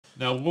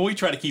Now, when we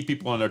try to keep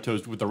people on their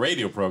toes with the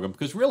radio program,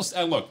 because real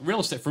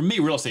estate for me,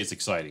 real estate's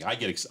exciting. I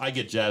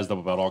get jazzed up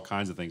about all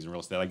kinds of things in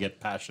real estate. I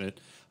get passionate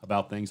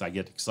about things. I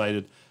get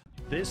excited.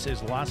 This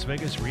is Las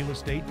Vegas Real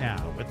Estate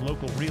Now with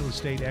local real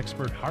estate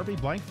expert Harvey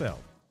Blankfeld.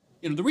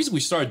 You know, the reason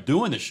we started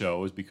doing the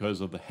show is because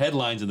of the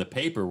headlines in the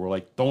paper were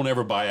like, "Don't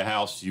ever buy a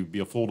house. You'd be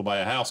a fool to buy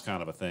a house,"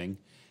 kind of a thing.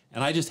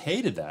 And I just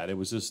hated that. It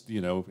was just,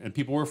 you know, and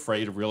people were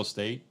afraid of real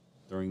estate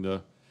during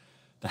the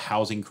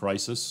housing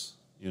crisis.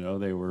 You know,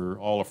 they were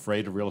all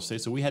afraid of real estate.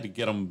 So we had to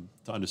get them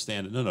to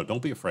understand that, no,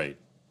 don't be afraid.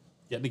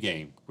 Get in the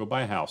game. Go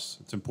buy a house.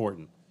 It's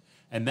important.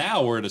 And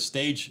now we're at a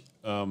stage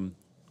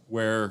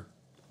where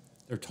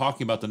they're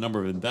talking about the number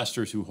of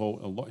investors who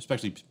hold,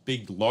 especially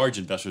big, large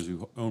investors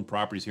who own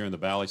properties here in the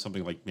Valley.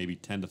 Something like maybe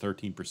 10 to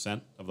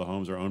 13% of the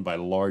homes are owned by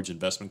large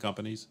investment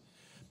companies.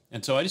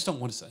 And so I just don't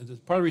want to,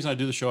 part of the reason I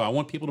do the show, I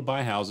want people to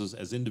buy houses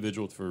as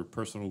individuals for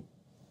personal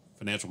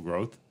financial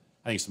growth.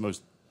 I think it's the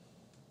most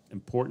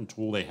important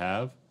tool they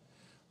have.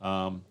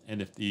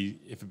 And if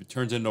it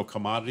turns into a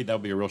commodity, that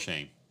would be a real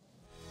shame.